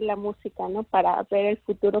papel la música, ¿no? Para ver el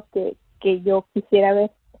futuro que yo quisiera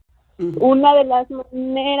ver. Una de las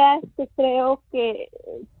maneras que creo que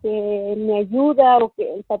me ayuda o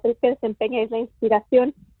que el papel que desempeña es la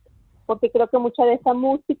inspiración, porque creo que mucha de esa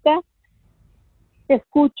música que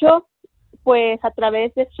escucho pues a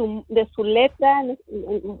través de su letra en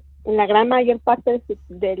la gran mayor parte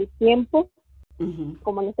del tiempo,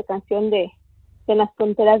 como en esta canción de las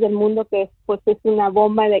fronteras del mundo, que pues es una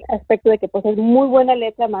bomba de aspecto de que pues es muy buena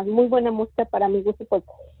letra más muy buena música para mi gusto,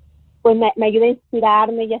 pues me ayuda a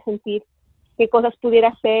inspirarme y a sentir qué cosas pudiera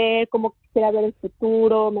hacer, cómo quisiera ver el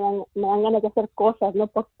futuro, me dan ganas de hacer cosas, ¿no?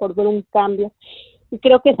 Por ver un cambio. Y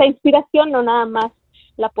creo que esa inspiración no nada más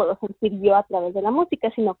la puedo sentir yo a través de la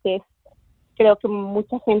música, sino que creo que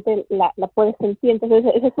mucha gente la puede sentir. Entonces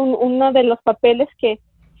ese es uno de los papeles que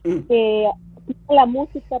la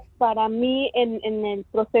música para mí en el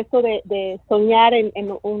proceso de soñar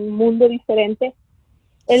en un mundo diferente.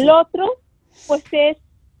 El otro, pues es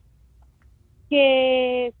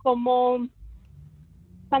que como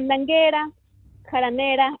fandanguera,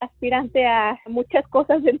 jaranera, aspirante a muchas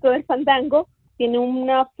cosas dentro del fandango, tiene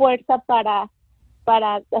una fuerza para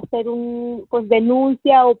hacer pues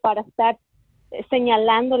denuncia o para estar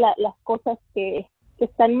señalando las cosas que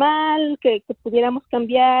están mal, que pudiéramos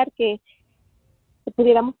cambiar, que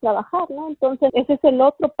pudiéramos trabajar, ¿no? Entonces ese es el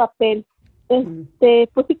otro papel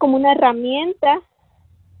pues sí, como una herramienta.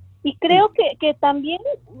 Y creo que también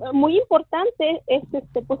muy importante es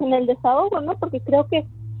pues en el desahogo, ¿no? Porque creo que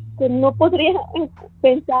no podría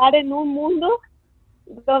pensar en un mundo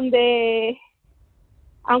donde,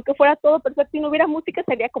 aunque fuera todo perfecto y no hubiera música,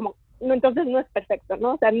 sería como, no, entonces no es perfecto,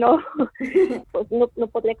 ¿no? O sea, no, pues no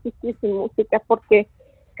podría existir sin música, porque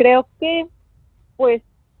creo que pues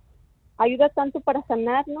ayuda tanto para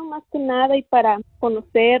sanar, ¿no? Más que nada, y para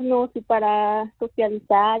conocernos y para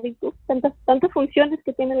socializar y tantas funciones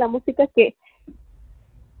que tiene la música que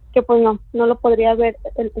pues no lo podría ver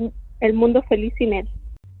el mundo feliz sin él.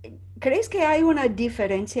 ¿Crees que hay una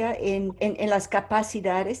diferencia en las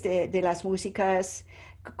capacidades de las músicas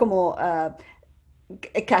como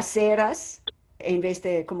caseras en vez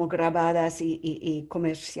de como grabadas y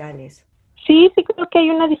comerciales? Sí creo que hay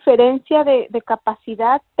una diferencia de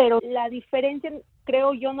capacidad, pero la diferencia,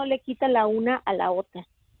 creo yo, no le quita la una a la otra.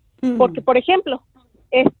 Porque, por ejemplo,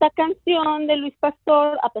 esta canción de Luis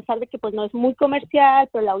Pastor, a pesar de que pues no es muy comercial,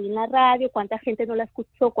 pero la oí en la radio, cuánta gente no la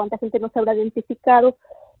escuchó, cuánta gente no se habrá identificado,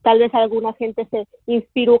 tal vez alguna gente se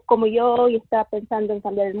inspiró como yo y está pensando en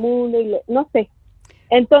cambiar el mundo, no sé.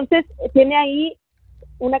 Entonces, tiene ahí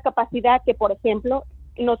una capacidad que, por ejemplo,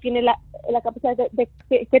 no tiene la capacidad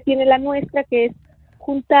que tiene la nuestra, que es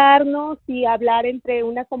juntarnos y hablar entre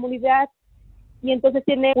una comunidad, y entonces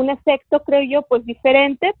tiene un efecto, creo yo, pues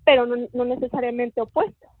diferente, pero no necesariamente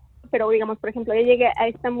opuesto. Pero digamos, por ejemplo, yo llegué a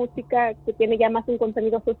esta música que tiene ya más un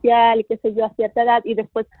contenido social y qué sé yo, a cierta edad, y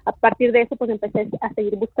después a partir de eso pues empecé a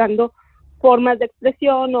seguir buscando formas de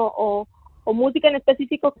expresión o música en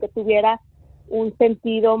específico que tuviera un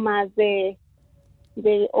sentido más de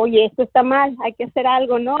oye, esto está mal, hay que hacer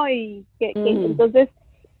algo, ¿no? Y que entonces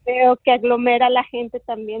creo que aglomera a la gente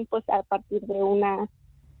también pues a partir de una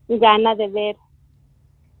gana de ver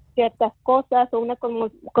ciertas cosas o una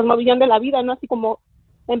conmovisión de la vida, ¿no? Así como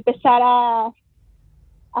empezar a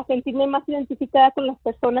sentirme más identificada con las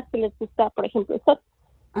personas que les gusta, por ejemplo, eso.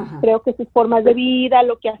 Creo que sus formas de vida,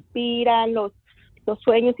 lo que aspiran, los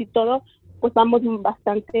sueños y todo, pues vamos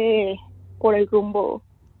bastante por el rumbo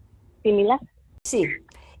similar. Sí,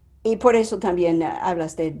 y por eso también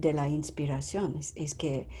hablas de la inspiración, es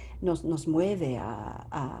que nos mueve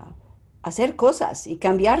a hacer cosas y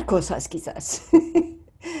cambiar cosas quizás.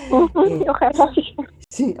 Ojalá.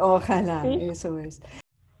 Sí, ojalá, Sí. eso es.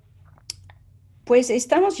 Pues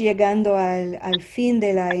estamos llegando al fin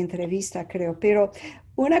de la entrevista, creo, pero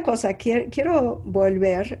una cosa, quiero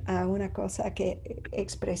volver a una cosa que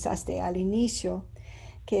expresaste al inicio,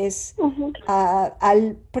 que es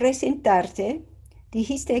al presentarte,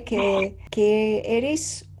 dijiste que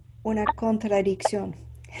eres una contradicción.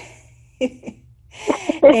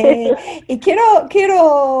 Y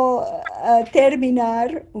quiero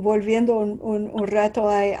terminar volviendo un rato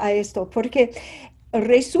a esto, porque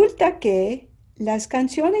resulta que las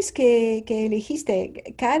canciones que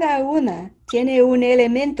elegiste, cada una tiene un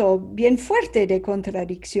elemento bien fuerte de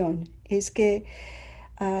contradicción. Es que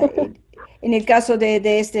en el caso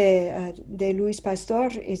de Luis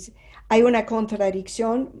Pastor, hay una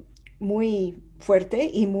contradicción muy fuerte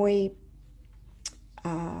y muy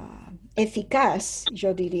eficaz,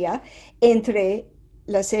 yo diría, entre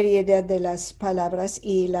la seriedad de las palabras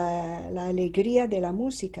y la alegría de la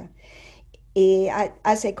música. Y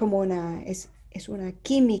hace como es una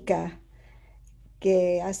química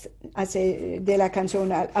que hace de la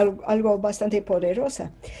canción algo bastante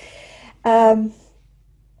poderosa.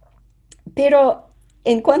 Pero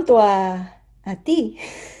en cuanto a ti,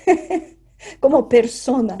 como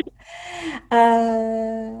persona,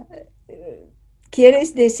 uh,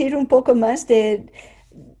 ¿quieres decir un poco más de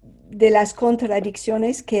las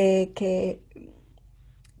contradicciones que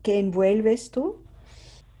envuelves tú?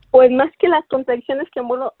 Pues más que las contradicciones que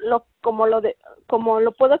como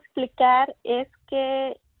lo puedo explicar, es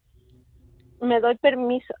que me doy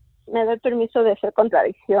permiso de ser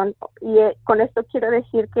contradicción, y con esto quiero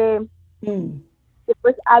decir que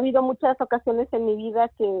pues ha habido muchas ocasiones en mi vida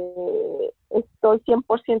que estoy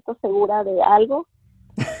 100% segura de algo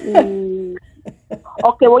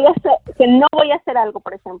o que no voy a hacer algo,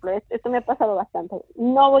 por ejemplo. Esto me ha pasado bastante.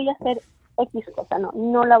 No voy a hacer X cosa,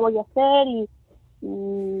 no la voy a hacer, y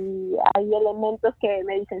hay elementos que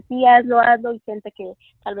me dicen sí, hazlo, y gente que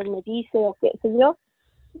tal vez me dice o qué sé yo,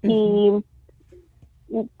 y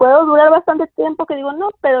puedo durar bastante tiempo que digo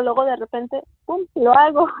no, pero luego de repente pum, lo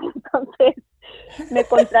hago. Entonces me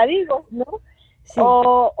contradigo, ¿no? Sí.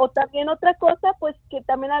 O también otra cosa, pues que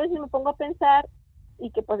también a veces me pongo a pensar,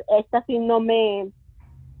 y que pues esta sí no me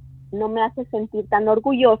hace sentir tan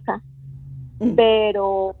orgullosa,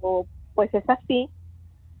 pero pues es así.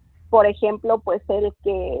 Por ejemplo, pues el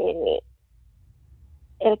que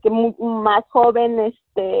el que más joven,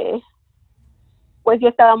 pues yo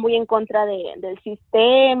estaba muy en contra del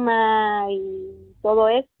sistema y todo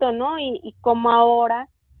esto, ¿no? Y como ahora,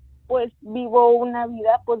 pues vivo una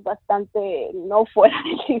vida pues bastante no fuera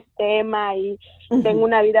del sistema y tengo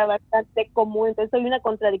una vida bastante común, entonces soy una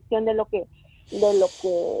contradicción de lo que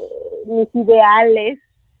mis ideales,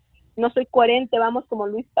 no soy coherente, vamos, como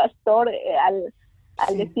Luis Pastor,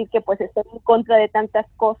 al decir que pues estoy en contra de tantas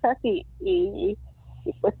cosas y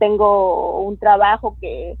pues tengo un trabajo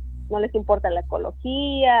que no les importa la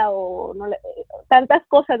ecología o no tantas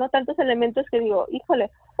cosas, ¿no? Tantos elementos que digo, híjole,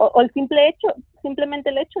 o el simplemente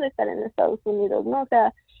el hecho de estar en Estados Unidos, ¿no? O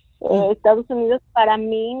sea, Estados Unidos para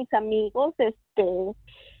mí, mis amigos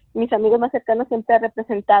más cercanos siempre ha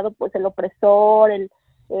representado pues el opresor, el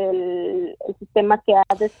sistema que ha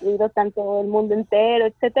destruido tanto el mundo entero,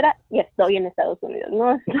 etcétera, y estoy en Estados Unidos,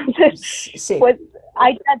 ¿no? Entonces, sí. Pues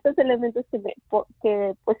hay tantos elementos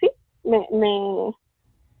que pues sí,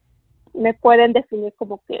 me pueden definir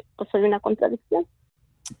como que pues soy una contradicción.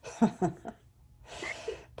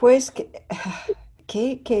 Pues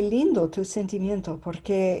qué lindo tu sentimiento,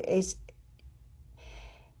 porque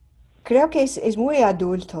creo que es muy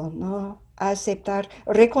adulto, ¿no?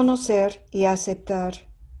 Reconocer y aceptar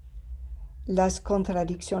las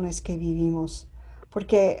contradicciones que vivimos,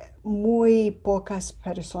 porque muy pocas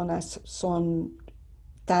personas son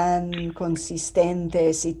tan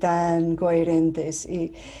consistentes y tan coherentes.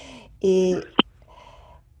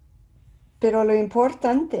 Pero lo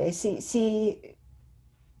importante, si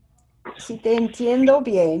te entiendo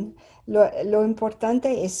bien, lo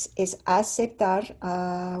importante es aceptar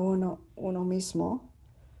a uno mismo,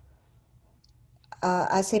 a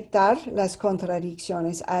aceptar las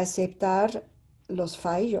contradicciones, a aceptar los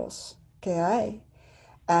fallos que hay,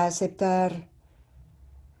 a aceptar,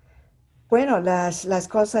 bueno, las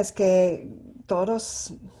cosas que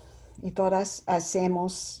todos y todas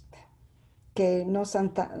hacemos que no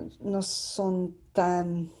son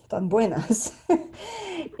tan buenas.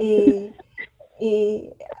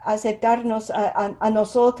 y aceptarnos a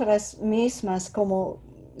nosotras mismas como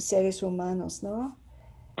seres humanos, ¿no?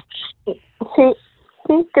 Sí,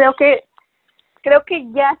 creo que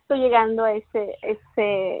ya estoy llegando a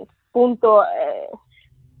ese punto.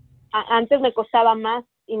 Antes me costaba más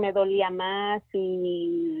y me dolía más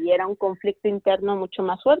y era un conflicto interno mucho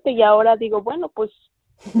más fuerte, y ahora digo, bueno, pues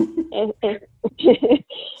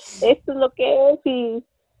esto es lo que es, y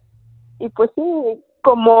pues sí,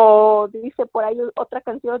 como dice por ahí otra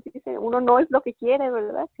canción, dice, uno no es lo que quiere,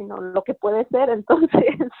 ¿verdad? Sino lo que puede ser, entonces.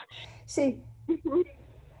 Sí.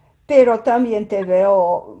 Pero también te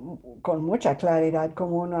veo con mucha claridad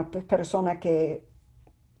como una persona que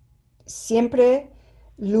siempre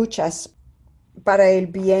luchas para el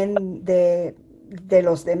bien de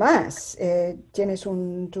los demás. Tienes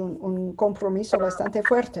un compromiso bastante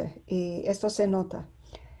fuerte y esto se nota.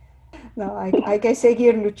 No, hay que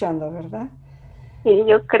seguir luchando, ¿verdad? Sí,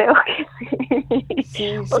 yo creo que sí.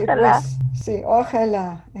 Sí, Ojalá. pues, sí,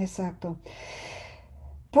 ojalá, exacto.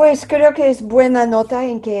 Pues creo que es buena nota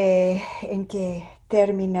en que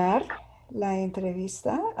terminar la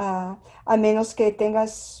entrevista, a menos que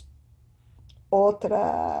tengas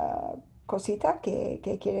otra cosita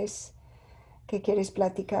que quieres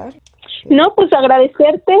platicar. No, pues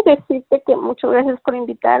agradecerte, decirte que muchas gracias por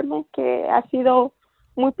invitarme, que ha sido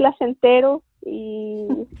muy placentero y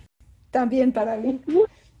también para mí.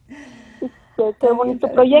 Qué bonito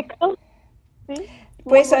proyecto. ¿Sí?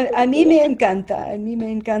 Pues a mí me encanta,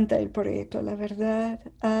 el proyecto, la verdad.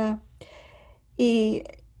 Y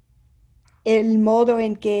el modo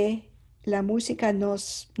en que la música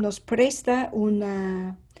nos presta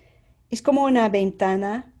es como una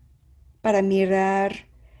ventana para mirar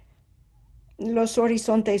los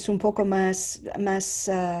horizontes un poco más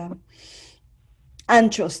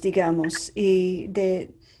anchos, digamos, y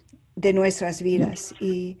de nuestras vidas.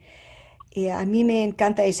 Y a mí me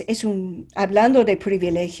encanta, hablando de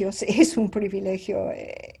privilegios, es un privilegio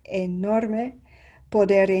enorme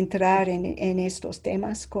poder entrar en estos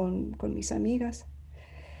temas con mis amigas.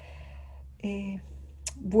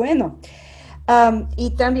 Bueno,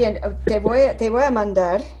 y también te voy a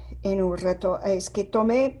mandar en un rato, es que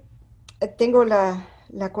tengo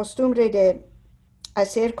la costumbre de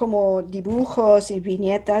hacer como dibujos y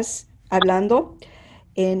viñetas hablando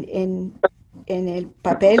en el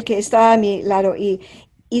papel que está a mi lado, y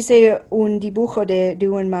hice un dibujo de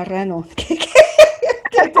un marrano que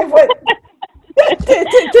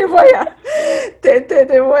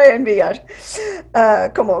te voy a enviar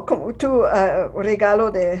como tu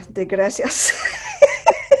regalo de gracias.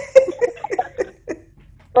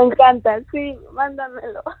 Me encanta, sí,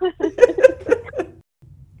 mándamelo.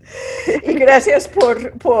 Y gracias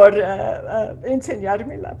por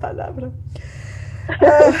enseñarme la palabra.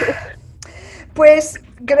 Pues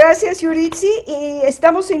gracias, Yuritsi, y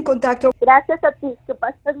estamos en contacto. Gracias a ti, que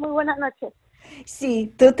pases muy buena noche.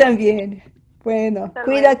 Sí, tú también. Bueno, Hasta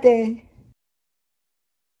cuídate.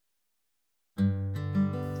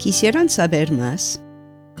 ¿Quisieran saber más?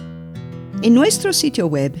 En nuestro sitio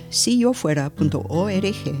web,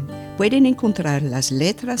 siyofuera.org, pueden encontrar las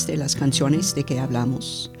letras de las canciones de que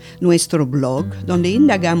hablamos, nuestro blog, donde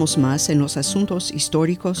indagamos más en los asuntos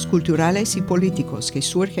históricos, culturales y políticos que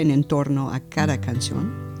surgen en torno a cada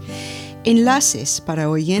canción, enlaces para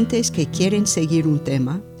oyentes que quieren seguir un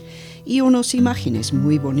tema y unas imágenes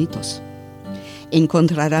muy bonitos.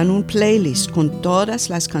 Encontrarán un playlist con todas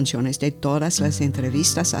las canciones de todas las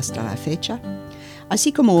entrevistas hasta la fecha,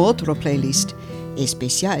 así como otro playlist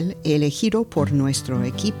especial elegido por nuestro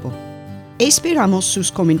equipo. Esperamos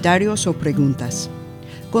sus comentarios o preguntas.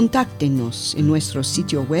 Contáctenos en nuestro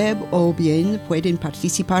sitio web o bien pueden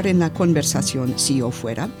participar en la conversación Si Yo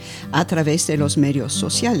Fuera a través de los medios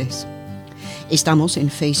sociales. Estamos en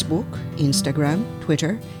Facebook, Instagram,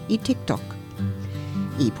 Twitter y TikTok.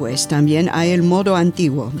 Y pues también hay el modo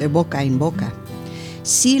antiguo de boca en boca.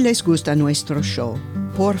 Si les gusta nuestro show,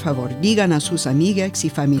 por favor digan a sus amigas y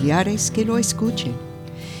familiares que lo escuchen.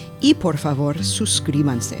 Y por favor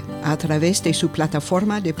suscríbanse a través de su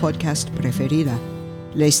plataforma de podcast preferida.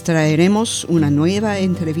 Les traeremos una nueva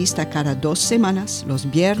entrevista cada 2 semanas,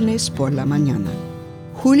 los viernes por la mañana.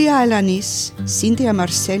 Julia Alanis, Cynthia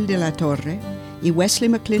Marcel de la Torre y Wesley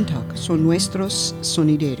McClintock son nuestros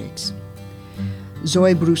sonideros.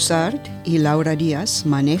 Zoe Broussard y Laura Díaz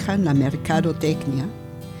manejan la mercadotecnia.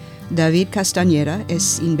 David Castañeda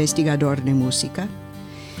es investigador de música.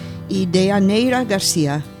 Y Deaneira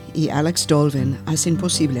García y Alex Dolvin hacen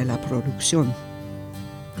posible la producción.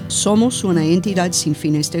 Somos una entidad sin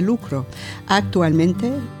fines de lucro,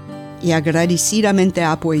 actualmente y agradecidamente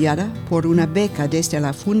apoyada por una beca desde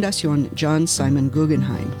la Fundación John Simon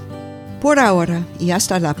Guggenheim. Por ahora y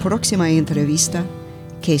hasta la próxima entrevista,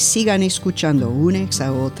 que sigan escuchando unos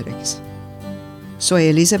a otros. Soy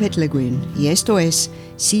Elizabeth Le Guin y esto es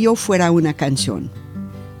Si Yo Fuera una Canción,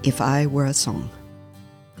 If I Were a Song.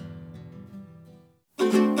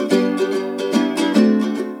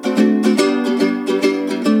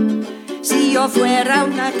 Si yo fuera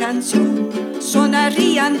una canción,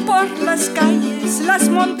 sonarían por las calles, las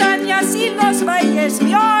montañas y los valles,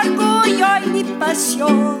 mi orgullo y mi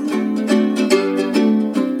pasión.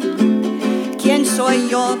 ¿Quién soy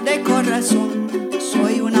yo de corazón?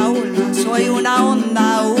 Soy una ola, soy una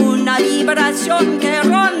onda, una vibración que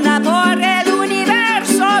ronda por el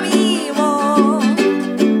universo vivo.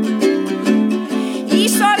 Y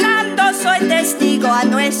sonando soy testigo a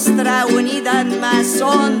nuestra unidad más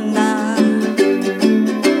honda.